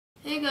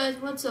Hey guys,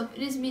 what's up?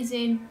 It is me,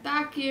 Zane,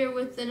 back here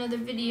with another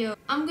video.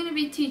 I'm gonna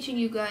be teaching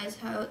you guys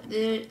how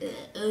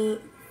Snapchat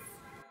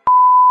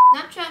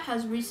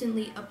has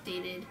recently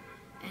updated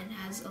and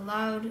has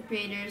allowed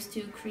creators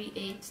to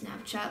create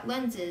Snapchat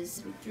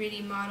lenses with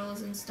 3D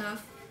models and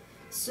stuff.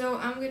 So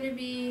I'm gonna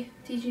be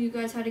teaching you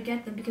guys how to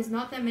get them because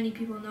not that many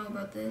people know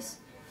about this.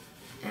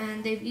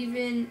 And they've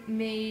even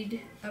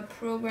made a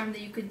program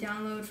that you could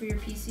download for your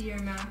PC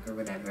or Mac or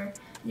whatever.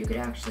 You could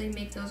actually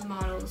make those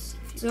models.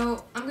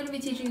 So I'm going to be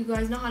teaching you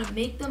guys not how to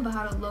make them, but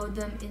how to load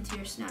them into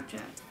your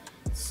Snapchat.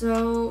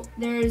 So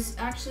there's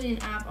actually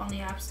an app on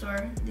the App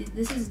Store.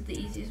 This is the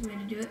easiest way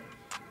to do it.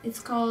 It's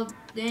called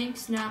Dank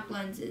Snap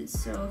Lenses.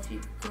 So if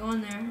you go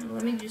on there,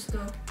 let me just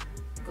go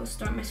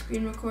start my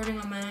screen recording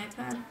on my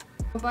iPad.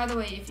 Oh, by the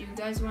way, if you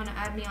guys want to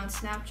add me on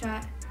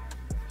Snapchat,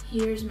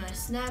 here's my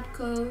Snap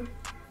code.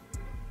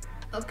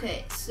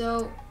 Okay,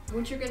 so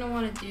what you're gonna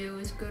want to do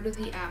is go to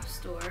the App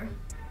Store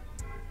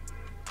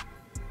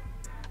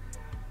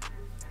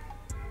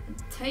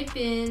and type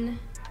in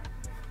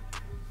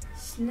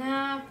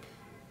Snapchat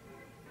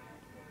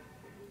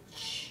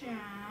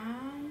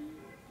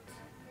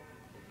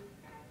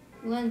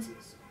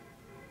lenses.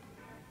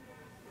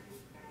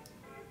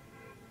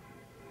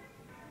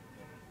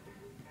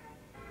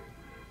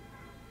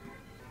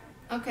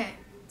 Okay,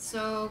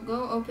 so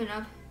go open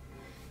up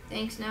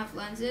Dank Snap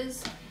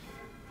Lenses.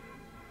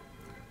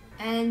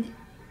 And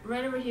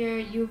right over here,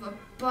 you have a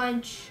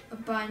bunch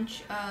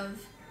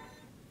of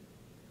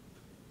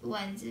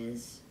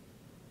lenses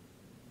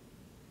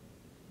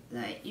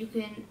that you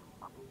can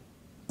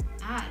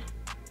add.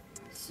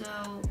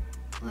 So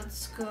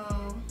let's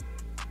go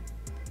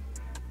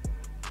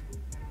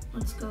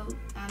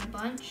add a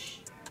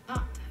bunch.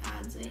 Oh,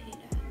 ads, I hate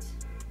ads.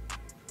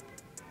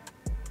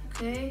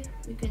 Okay,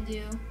 we can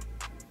do,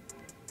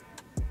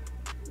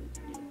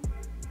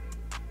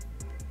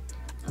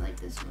 I like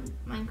this one,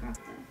 Minecraft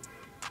ad.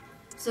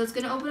 So it's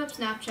gonna open up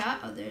Snapchat.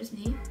 Oh, there's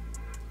me.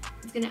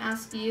 It's gonna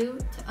ask you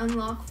to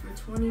unlock for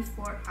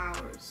 24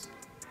 hours.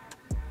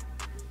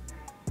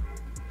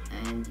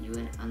 And you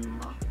would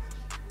unlock.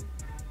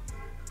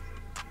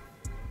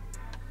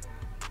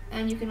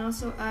 And you can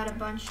also add a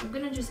bunch. I'm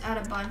gonna just add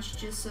a bunch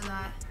just so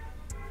that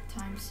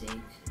time's sake.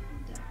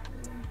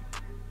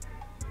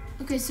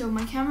 Okay, so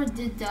my camera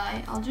did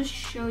die. I'll just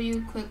show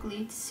you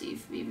quickly to see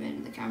if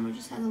even the camera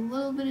just has a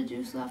little bit of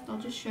juice left. I'll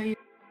just show you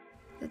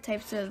the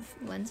types of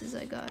lenses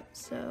I got.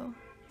 So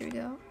here we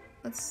go.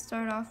 Let's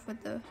start off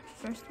with the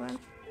first one.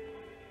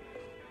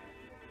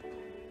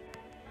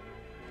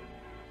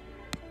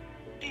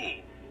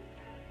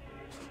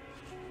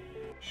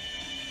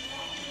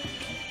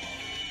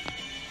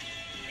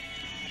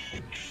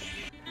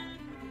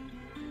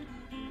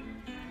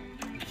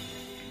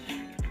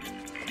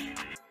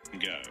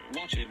 Go.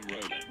 Watch him roll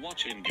it.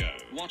 Watch him go.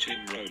 Watch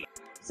him roll it.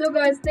 So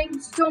guys, thank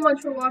you so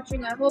much for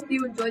watching. I hope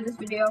you enjoyed this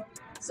video.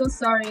 So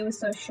sorry it was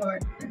so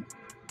short.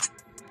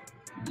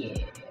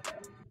 Yeah.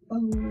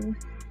 Oh.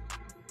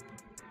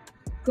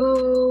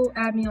 Go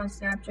add me on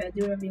Snapchat.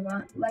 Do whatever you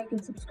want. Like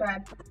and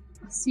subscribe.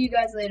 I'll see you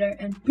guys later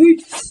and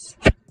peace.